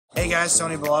Hey guys,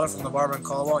 Tony Bellata from the Barber in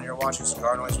Caldwell, and you're watching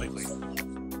CigarNoise Weekly.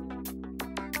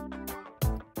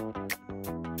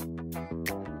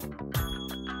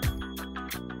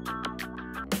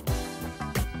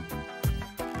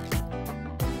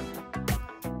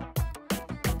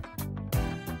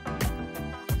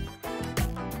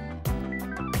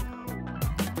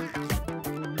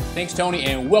 Thanks, Tony,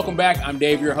 and welcome back. I'm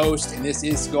Dave, your host, and this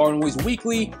is CigarNoise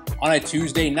Weekly on a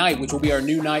Tuesday night, which will be our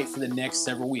new night for the next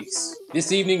several weeks.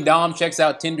 This evening, Dom checks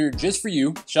out Tinder just for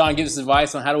you. Sean gives us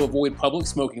advice on how to avoid public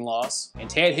smoking laws, and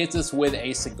Ted hits us with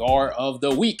a cigar of the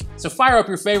week. So fire up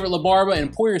your favorite La Barba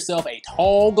and pour yourself a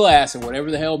tall glass of whatever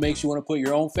the hell makes you want to put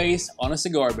your own face on a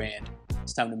cigar band.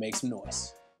 It's time to make some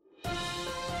noise.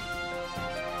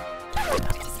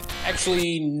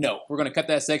 Actually, no. We're going to cut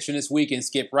that section this week and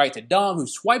skip right to Dom, who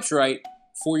swipes right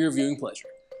for your viewing pleasure.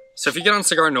 So if you get on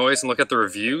CigarNoise and look at the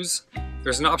reviews,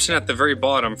 there's an option at the very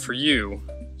bottom for you,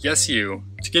 yes you,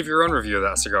 to give your own review of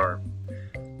that cigar.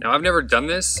 Now I've never done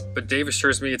this, but Dave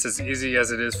assures me it's as easy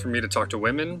as it is for me to talk to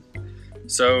women.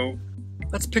 So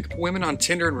let's pick up women on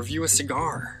Tinder and review a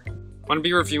cigar. I'm going to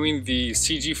be reviewing the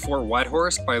CG4 White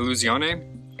Horse by Illusione.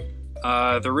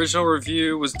 The original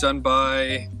review was done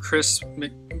by Chris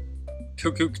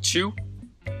McCuckoo.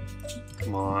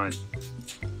 Come on.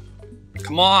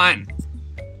 Come on!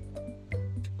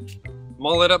 I'm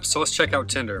all lit up, so let's check out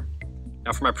Tinder.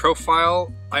 Now for my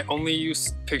profile, I only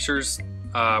use pictures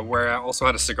where I also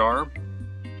had a cigar.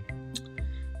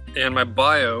 And my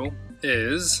bio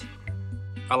is,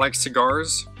 I like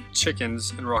cigars,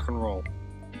 chickens, and rock and roll.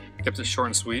 Kept it short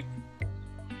and sweet.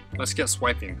 Let's get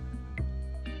swiping.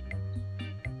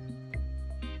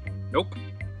 Nope.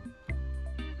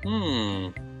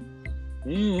 Ooh,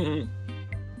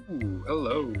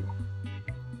 hello.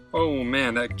 Oh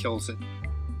man, that kills it.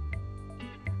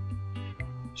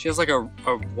 She has like a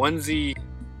onesie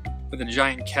with a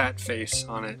giant cat face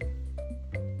on it.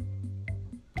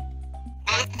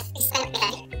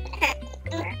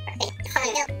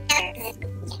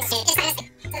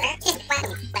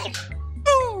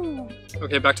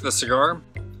 Okay, back to the cigar.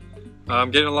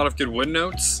 I'm getting a lot of good wood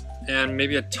notes and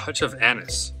maybe a touch of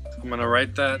anise. I'm gonna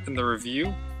write that in the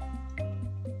review.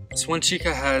 This one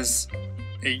chica has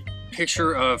a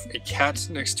picture of a cat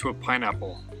next to a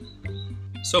pineapple.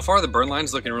 So far the burn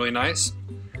line's looking really nice.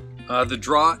 The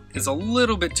draw is a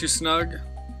little bit too snug.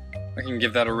 I can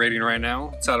give that a rating right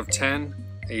now. It's out of 10.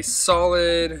 A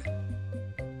solid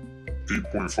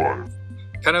 8.5.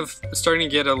 Kind of starting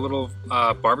to get a little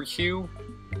barbecue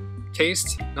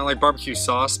taste. Not like barbecue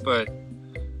sauce, but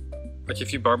like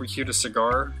if you barbecued a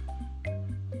cigar.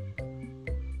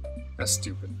 That's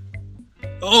stupid.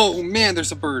 Oh man,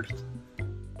 there's a bird.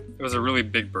 It was a really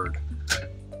big bird.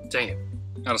 Dang it.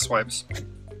 Out of swipes.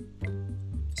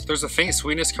 So there's a faint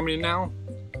sweetness coming in now.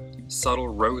 Subtle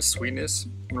rose sweetness.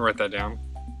 I'm gonna write that down.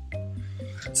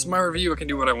 This is my review. I can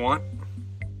do what I want.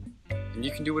 And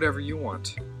you can do whatever you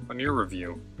want on your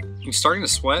review. I'm starting to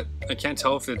sweat. I can't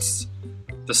tell if it's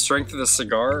the strength of the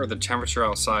cigar or the temperature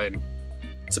outside.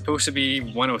 It's supposed to be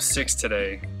 106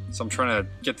 today. So I'm trying to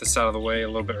get this out of the way a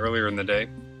little bit earlier in the day.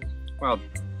 Wow.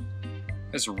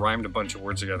 I just rhymed a bunch of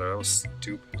words together. That was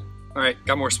stupid. Alright,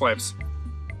 got more swipes.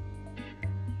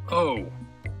 Oh,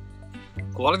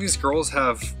 a lot of these girls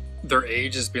have their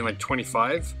age as being like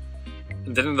 25,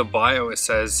 and then in the bio it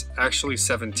says actually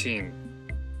 17.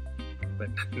 But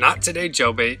not today,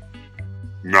 Jailbait.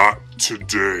 Not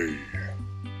today.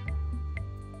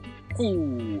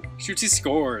 Ooh, shooty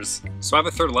scores. So I have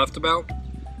a third left about,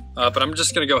 but I'm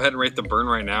just gonna go ahead and rate the burn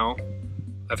right now.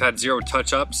 I've had 0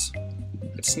 touch-ups.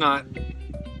 It's not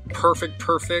perfect,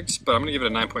 but I'm gonna give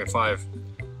it a 9.5.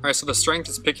 Alright, so the strength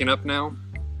is picking up now.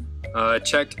 I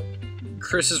checked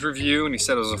Chris's review and he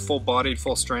said it was a full-bodied,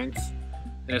 full strength,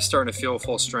 and it's starting to feel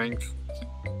full strength.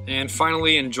 And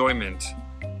finally, enjoyment.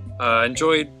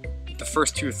 Enjoyed the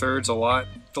first 2/3 a lot.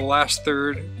 The last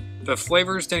third, the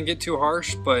flavors didn't get too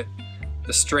harsh, but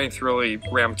the strength really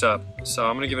ramped up, so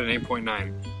I'm gonna give it an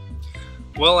 8.9.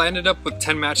 Well, I ended up with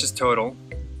 10 matches total.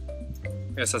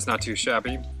 I guess that's not too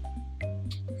shabby.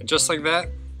 And just like that,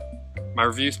 my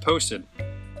review's posted.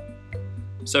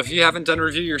 So if you haven't done a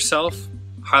review yourself,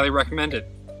 highly recommend it.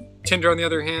 Tinder, on the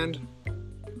other hand,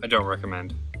 I don't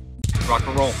recommend. Rock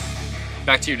and roll.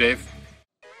 Back to you, Dave.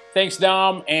 Thanks,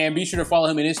 Dom, and be sure to follow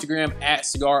him on Instagram at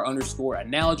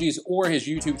cigar_analogies or his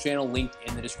YouTube channel linked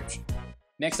in the description.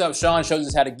 Next up, Sean shows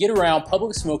us how to get around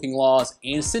public smoking laws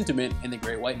and sentiment in the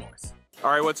Great White North. All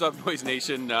right, what's up, Noise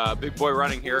Nation? Big Boy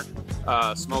running here,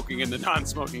 smoking in the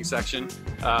non-smoking section.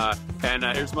 And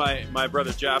here's my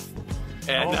brother Jeff,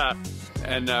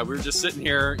 and we were just sitting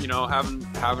here, you know,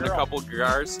 having a couple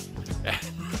cigars.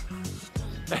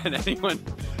 and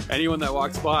anyone that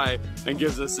walks by and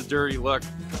gives us a dirty look,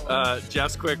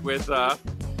 Jeff's quick with,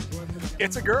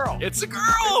 It's a girl. it's a girl!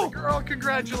 It's a girl,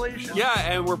 congratulations. Yeah,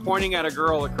 and we're pointing at a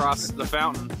girl across the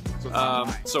fountain.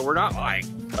 So we're not lying.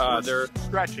 There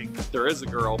Stretching. is a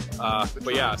girl.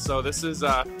 But yeah, so this is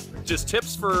just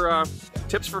tips for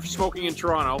smoking in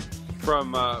Toronto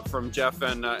from Jeff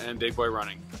and Big Boy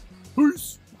Running.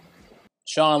 Peace.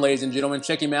 Sean, ladies and gentlemen,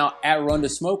 check him out at Run to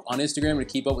Smoke on Instagram to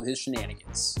keep up with his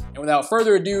shenanigans. And without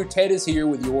further ado, Ted is here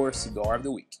with your Cigar of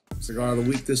the Week. Cigar of the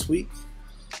week this week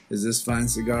is this fine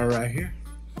cigar right here,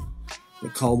 the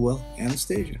Caldwell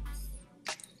Anastasia.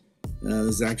 This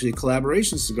is actually a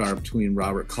collaboration cigar between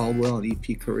Robert Caldwell and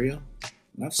E.P. Carrillo.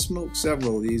 And I've smoked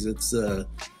several of these. This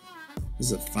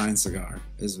is a fine cigar.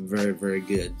 It's very, very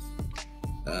good.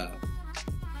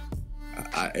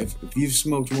 If you've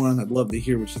smoked one, I'd love to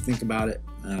hear what you think about it.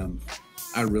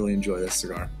 I really enjoy this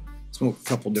cigar. Smoked a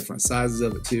couple different sizes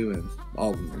of it too, and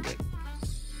all of them are good.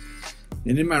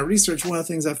 And in my research, one of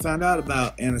the things I found out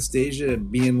about Anastasia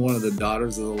being one of the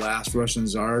daughters of the last Russian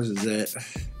czars is that,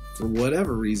 for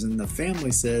whatever reason, the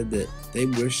family said that they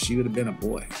wish she would have been a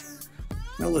boy.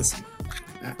 Now listen,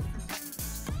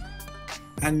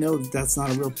 I know that that's not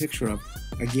a real picture of her.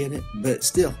 I get it, but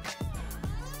still,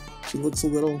 she looks a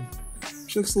little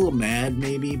mad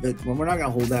maybe, but we're not gonna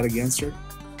hold that against her.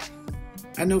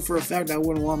 I know for a fact I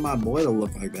wouldn't want my boy to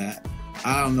look like that.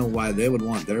 I don't know why they would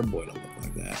want their boy to look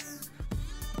like that.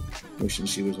 Wishing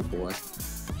she was a boy.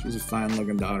 She was a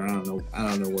fine-looking daughter. I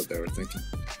don't know what they were thinking.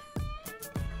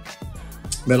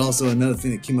 But also another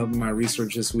thing that came up in my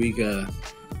research this week, and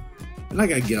I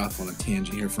gotta get off on a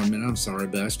tangent here for a minute. I'm sorry,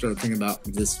 but I started thinking about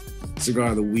this cigar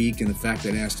of the week and the fact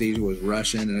that Anastasia was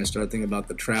Russian, and I started thinking about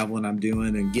the traveling I'm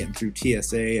doing and getting through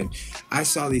TSA. And I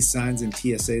saw these signs in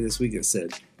TSA this week that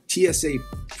said, "TSA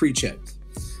pre-check.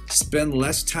 Spend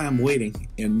less time waiting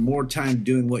and more time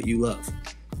doing what you love."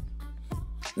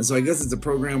 And so I guess it's a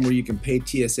program where you can pay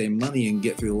TSA money and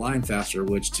get through the line faster,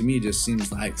 which to me just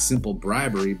seems like simple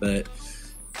bribery. But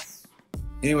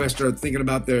anyway, I started thinking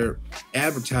about their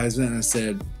advertisement and I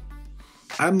said,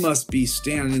 I must be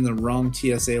standing in the wrong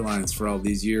TSA lines for all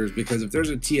these years, because if there's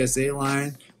a TSA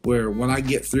line where when I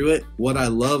get through it, what I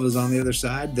love is on the other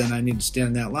side, then I need to stand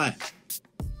in that line.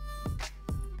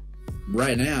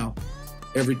 Right now,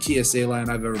 every TSA line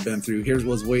I've ever been through, here's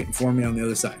what's waiting for me on the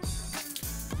other side.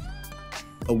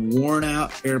 A worn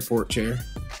out airport chair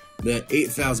that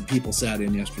 8,000 people sat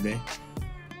in yesterday,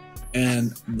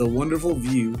 and the wonderful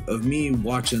view of me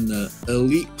watching the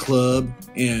Elite Club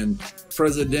and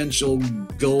Presidential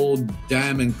Gold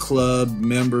Diamond Club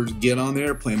members get on the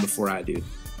airplane before I do.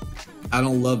 I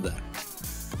don't love that.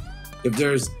 If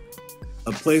there's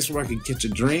a place where I could catch a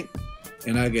drink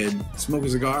and I could smoke a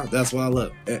cigar, that's what I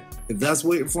love. If that's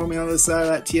waiting for me on the side of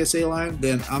that TSA line,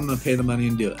 then I'm going to pay the money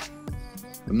and do it.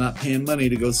 I'm not paying money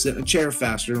to go sit in a chair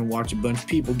faster and watch a bunch of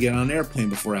people get on an airplane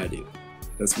before I do.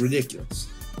 That's ridiculous.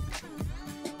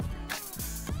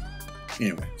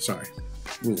 Anyway, sorry.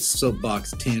 A little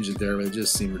soapbox tangent there, but it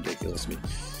just seemed ridiculous to me.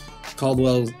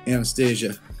 Caldwell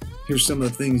Anastasia. Here's some of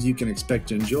the things you can expect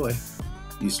to enjoy.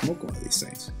 You smoke one of these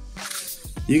things.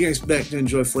 You can expect to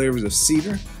enjoy flavors of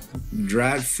cedar,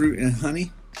 dried fruit and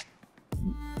honey,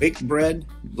 baked bread,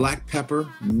 black pepper,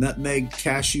 nutmeg,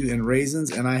 cashew, and raisins.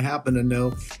 And I happen to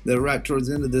know that right towards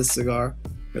the end of this cigar,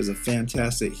 there's a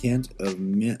fantastic hint of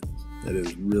mint that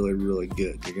is really, really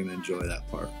good. You're going to enjoy that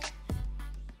part.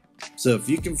 So if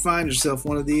you can find yourself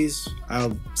one of these,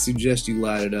 I'll suggest you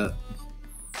light it up.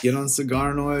 Get on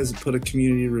CigarNoise and put a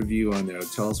community review on there.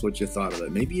 Tell us what you thought of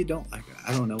it. Maybe you don't like it.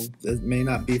 I don't know. It may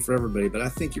not be for everybody, but I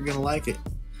think you're going to like it.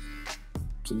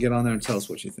 So get on there and tell us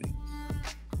what you think.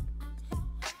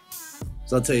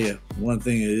 So I'll tell you one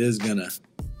thing that is going to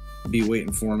be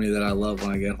waiting for me that I love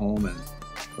when I get home, and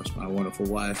of course my wonderful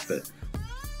wife, but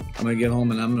I'm going to get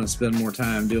home and I'm going to spend more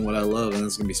time doing what I love, and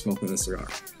it's going to be smoking this cigar.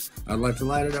 I'd like to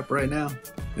light it up right now,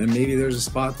 and maybe there's a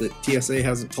spot that TSA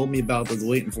hasn't told me about that's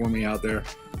waiting for me out there.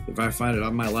 If I find it, I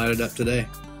might light it up today.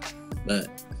 But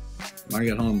when I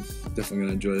get home, definitely going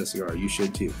to enjoy this cigar. You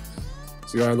should too.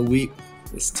 Cigar of the week,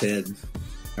 it's Ted.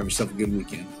 Have yourself a good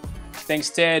weekend. Thanks,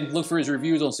 Ted. Look for his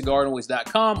reviews on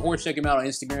CigarNoise.com or check him out on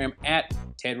Instagram at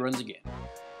TedRunsAgain.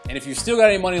 And if you've still got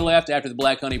any money left after the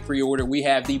Black Honey pre-order, we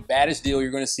have the baddest deal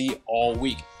you're going to see all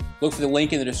week. Look for the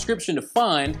link in the description to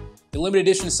find the limited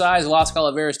edition size Las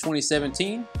Calaveras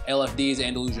 2017, LFD's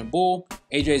Andalusian Bull,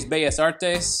 AJ's Bellas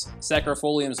Artes,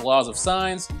 Sacrifolium's Laws of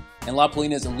Signs, and La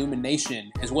Polina's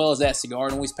Illumination, as well as that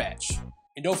CigarNoise patch.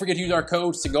 And don't forget to use our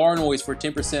code CigarNoise for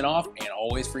 10% off and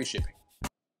always free shipping.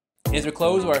 As we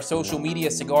close our social media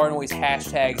CigarNoise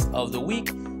hashtags of the week,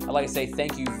 I'd like to say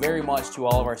thank you very much to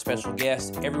all of our special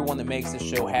guests, everyone that makes this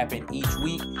show happen each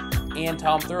week, and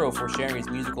Tom Thurrow for sharing his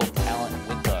musical talent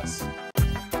with us.